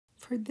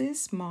For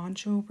this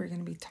module, we're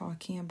going to be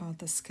talking about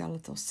the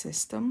skeletal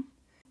system.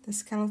 The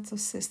skeletal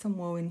system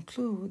will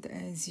include,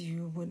 as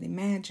you would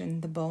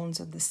imagine, the bones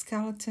of the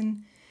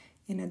skeleton,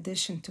 in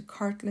addition to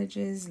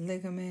cartilages,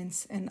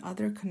 ligaments, and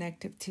other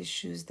connective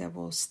tissues that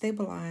will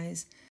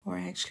stabilize or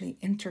actually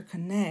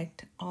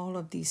interconnect all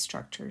of these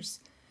structures.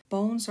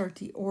 Bones are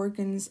the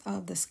organs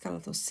of the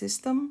skeletal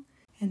system,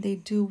 and they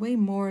do way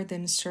more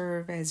than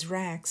serve as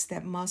racks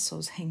that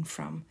muscles hang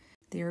from.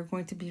 They are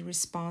going to be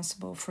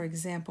responsible, for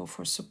example,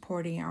 for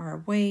supporting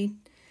our weight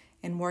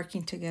and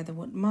working together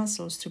with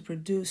muscles to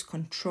produce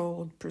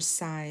controlled,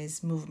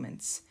 precise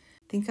movements.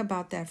 Think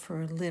about that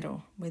for a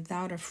little.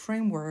 Without a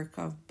framework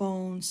of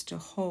bones to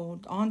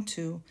hold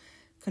onto,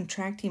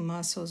 contracting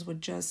muscles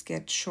would just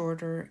get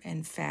shorter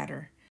and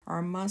fatter.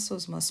 Our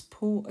muscles must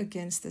pull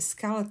against the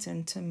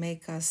skeleton to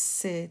make us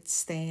sit,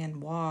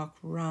 stand, walk,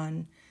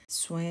 run,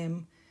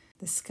 swim.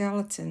 The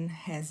skeleton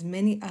has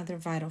many other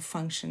vital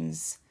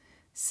functions.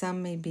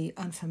 Some may be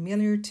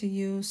unfamiliar to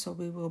you, so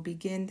we will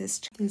begin this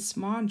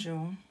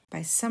module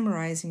by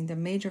summarizing the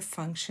major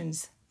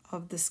functions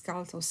of the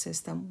skeletal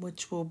system,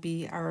 which will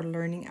be our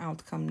learning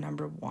outcome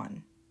number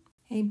 1.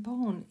 A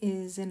bone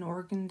is an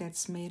organ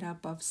that's made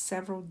up of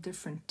several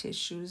different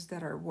tissues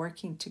that are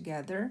working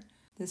together.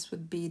 This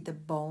would be the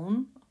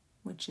bone,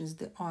 which is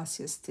the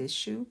osseous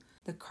tissue,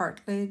 the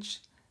cartilage,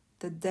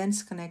 the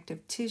dense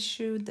connective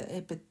tissue, the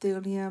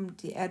epithelium,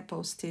 the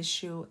adipose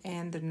tissue,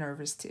 and the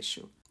nervous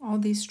tissue. All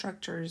these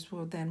structures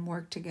will then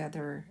work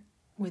together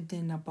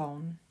within a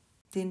bone.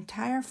 The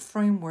entire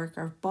framework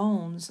of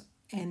bones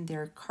and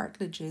their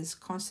cartilages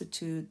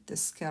constitute the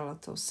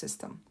skeletal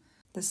system.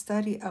 The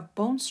study of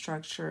bone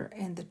structure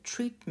and the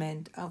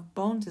treatment of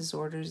bone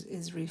disorders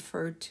is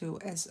referred to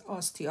as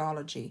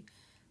osteology,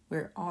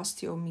 where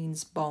osteo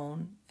means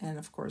bone, and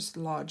of course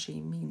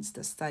logy means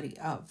the study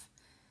of.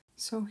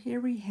 So here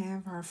we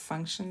have our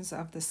functions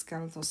of the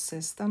skeletal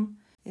system.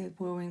 It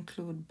will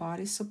include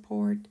body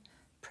support,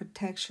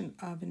 protection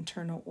of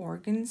internal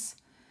organs.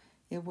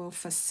 It will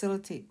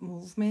facilitate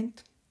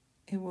movement.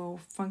 It will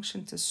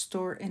function to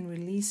store and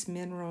release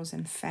minerals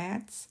and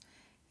fats.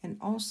 And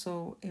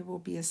also it will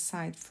be a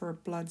site for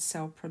blood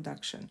cell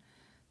production.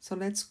 So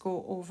let's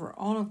go over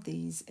all of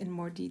these in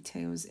more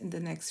details in the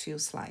next few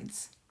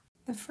slides.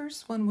 The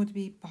first one would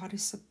be body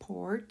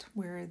support,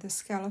 where the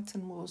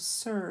skeleton will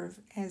serve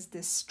as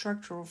this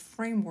structural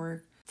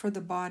framework for the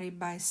body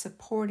by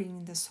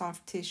supporting the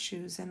soft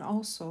tissues and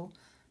also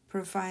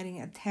providing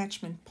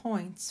attachment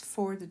points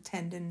for the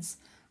tendons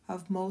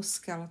of most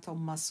skeletal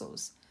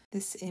muscles.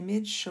 This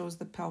image shows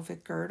the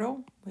pelvic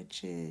girdle,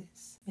 which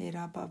is made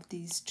up of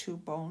these two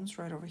bones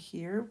right over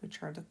here,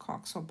 which are the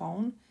coxal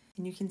bone.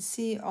 And you can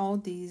see all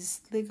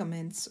these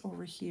ligaments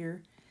over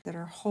here that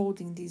are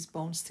holding these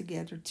bones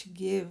together to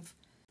give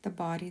the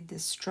body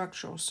this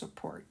structural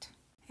support.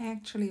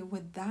 Actually,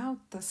 without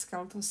the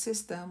skeletal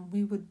system,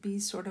 we would be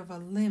sort of a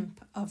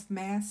limp of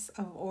mass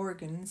of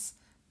organs,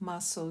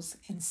 muscles,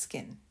 and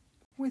skin.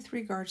 With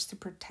regards to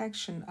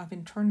protection of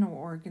internal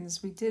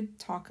organs, we did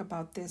talk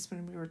about this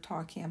when we were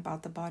talking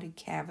about the body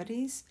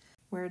cavities,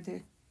 where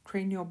the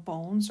cranial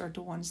bones are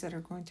the ones that are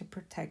going to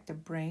protect the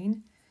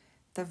brain.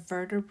 The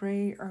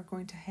vertebrae are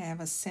going to have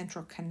a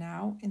central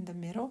canal in the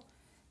middle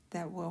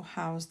that will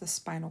house the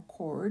spinal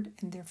cord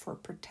and therefore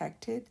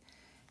protect it.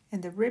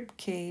 And the rib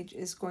cage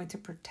is going to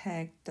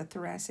protect the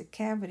thoracic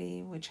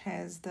cavity, which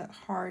has the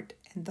heart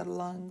and the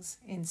lungs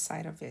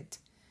inside of it.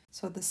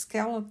 So the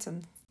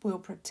skeleton will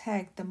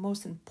protect the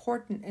most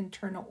important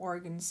internal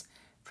organs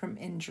from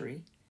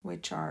injury,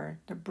 which are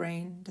the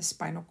brain, the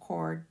spinal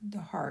cord, the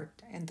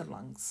heart, and the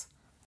lungs.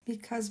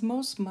 Because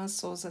most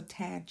muscles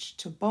attach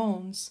to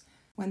bones,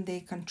 when they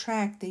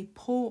contract, they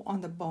pull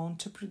on the bone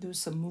to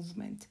produce a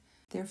movement.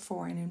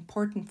 Therefore, an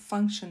important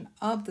function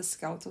of the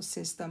skeletal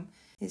system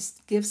is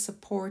to give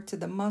support to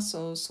the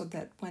muscles so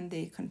that when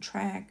they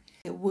contract,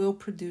 it will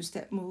produce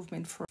that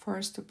movement for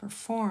us to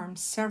perform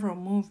several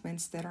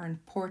movements that are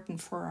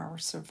important for our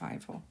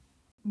survival.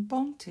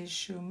 Bone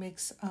tissue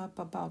makes up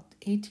about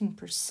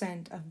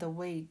 18% of the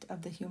weight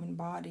of the human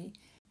body,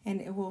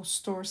 and it will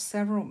store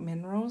several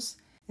minerals,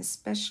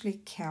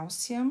 especially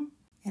calcium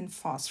and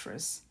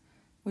phosphorus,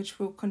 which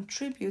will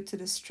contribute to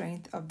the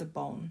strength of the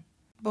bone.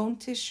 Bone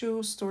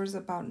tissue stores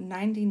about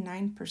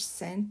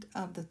 99%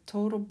 of the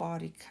total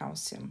body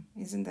calcium.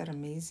 Isn't that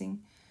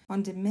amazing?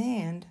 On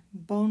demand,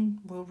 bone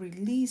will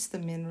release the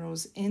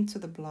minerals into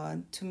the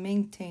blood to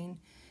maintain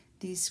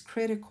these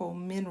critical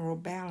mineral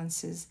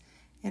balances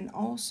and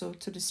also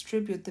to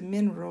distribute the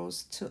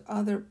minerals to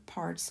other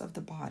parts of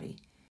the body.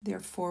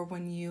 Therefore,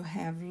 when you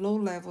have low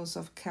levels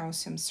of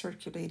calcium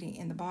circulating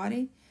in the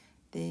body,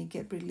 they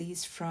get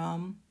released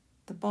from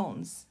the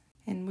bones.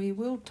 And we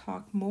will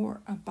talk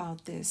more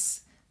about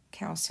this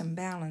calcium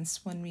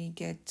balance when we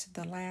get to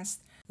the last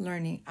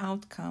learning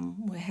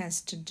outcome, which has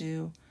to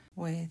do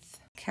with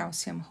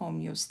calcium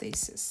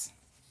homeostasis.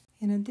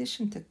 In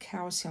addition to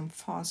calcium,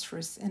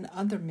 phosphorus, and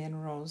other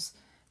minerals,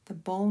 the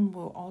bone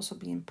will also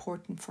be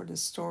important for the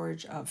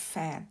storage of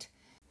fat.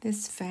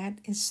 This fat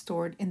is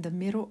stored in the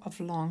middle of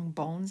long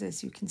bones,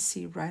 as you can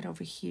see right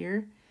over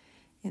here,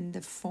 in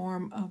the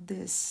form of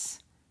this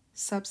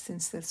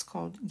substance that's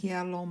called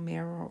yellow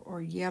marrow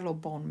or yellow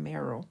bone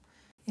marrow.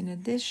 In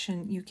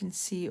addition, you can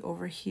see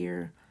over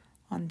here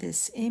on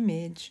this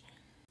image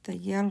the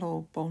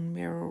yellow bone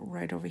marrow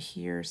right over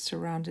here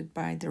surrounded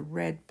by the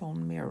red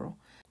bone marrow.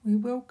 We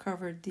will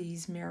cover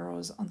these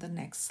marrows on the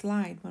next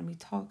slide when we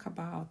talk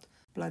about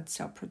blood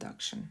cell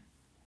production.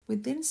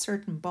 Within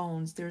certain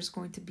bones, there's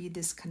going to be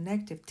this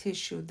connective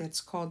tissue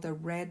that's called the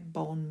red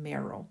bone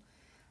marrow,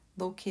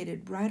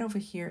 located right over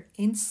here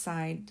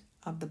inside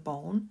of the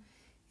bone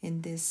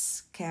in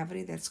this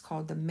cavity that's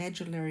called the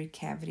medullary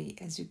cavity,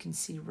 as you can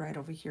see right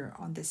over here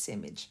on this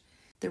image.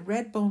 The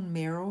red bone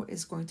marrow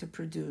is going to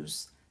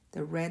produce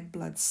the red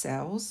blood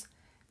cells,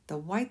 the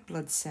white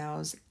blood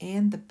cells,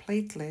 and the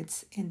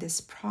platelets in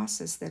this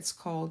process that's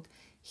called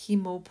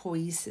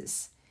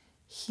hemopoiesis.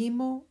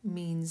 Hemo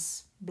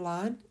means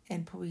blood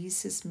and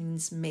poiesis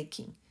means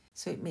making.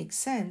 So it makes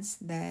sense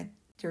that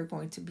they're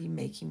going to be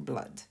making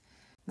blood.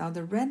 Now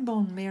the red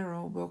bone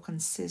marrow will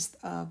consist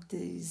of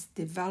these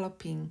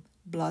developing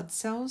blood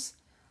cells,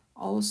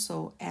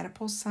 also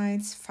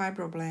adipocytes,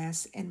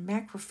 fibroblasts, and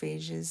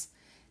macrophages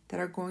that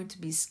are going to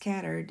be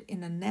scattered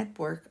in a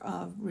network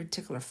of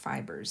reticular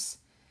fibers.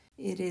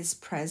 It is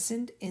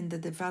present in the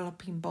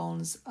developing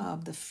bones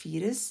of the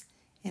fetus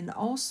and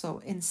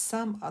also in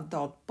some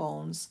adult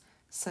bones,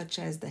 such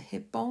as the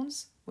hip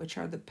bones, which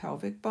are the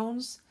pelvic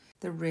bones,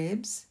 the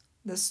ribs,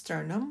 the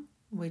sternum,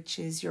 which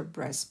is your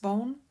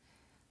breastbone,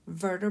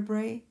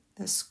 vertebrae,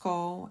 the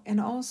skull,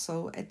 and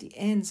also at the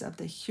ends of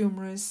the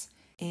humerus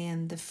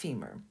and the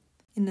femur.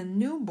 In the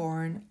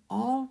newborn,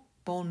 all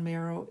bone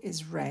marrow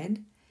is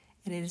red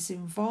and it is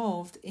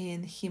involved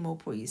in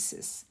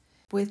hemopoiesis.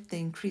 With the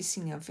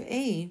increasing of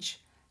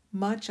age,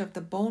 much of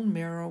the bone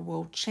marrow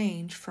will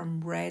change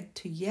from red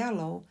to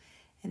yellow,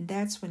 and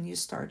that's when you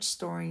start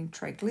storing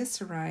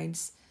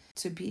triglycerides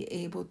to be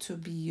able to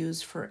be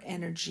used for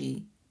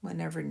energy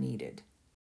whenever needed.